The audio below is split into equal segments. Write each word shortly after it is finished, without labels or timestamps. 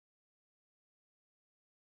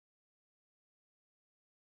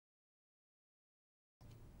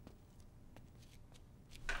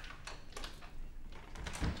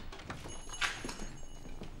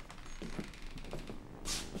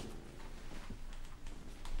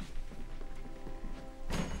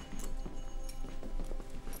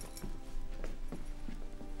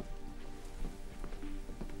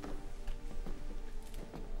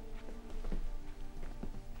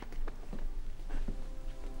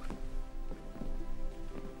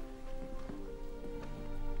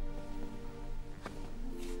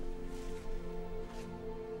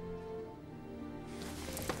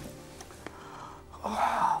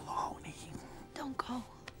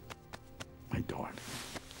darling.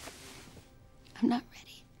 I'm not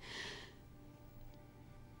ready.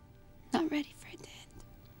 Not ready for it to end.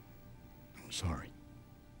 I'm sorry.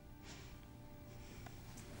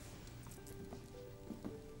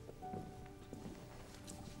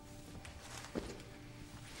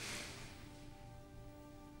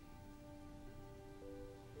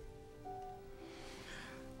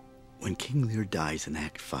 When King Lear dies in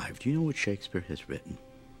Act 5, do you know what Shakespeare has written?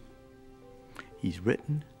 He's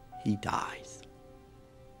written, he dies.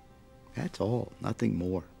 That's all, nothing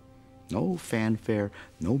more. No fanfare,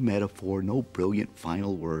 no metaphor, no brilliant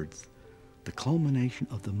final words. The culmination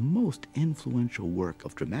of the most influential work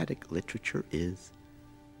of dramatic literature is,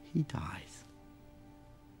 he dies.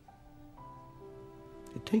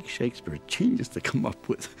 It takes Shakespeare a genius to come up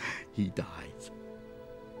with, he dies.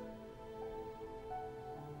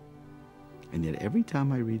 And yet every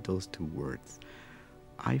time I read those two words,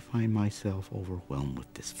 I find myself overwhelmed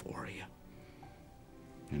with dysphoria.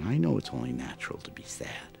 And I know it's only natural to be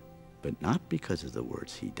sad, but not because of the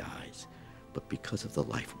words he dies, but because of the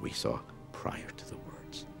life we saw prior to the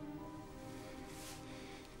words.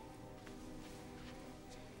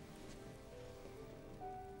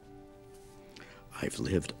 I've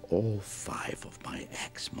lived all 5 of my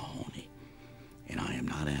acts, Mahoney, and I am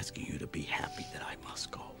not asking you to be happy that I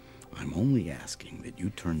must go. I'm only asking that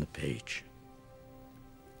you turn the page,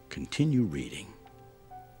 continue reading,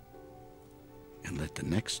 and let the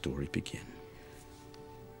next story begin.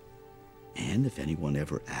 And if anyone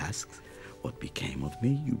ever asks what became of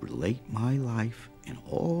me, you relate my life in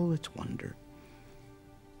all its wonder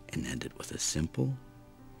and end it with a simple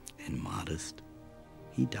and modest,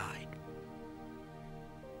 he died.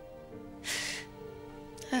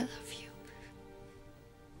 I love you.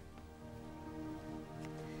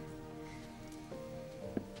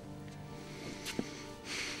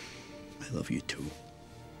 I love you too.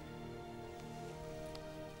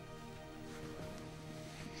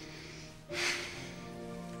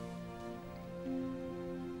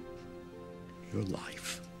 Your life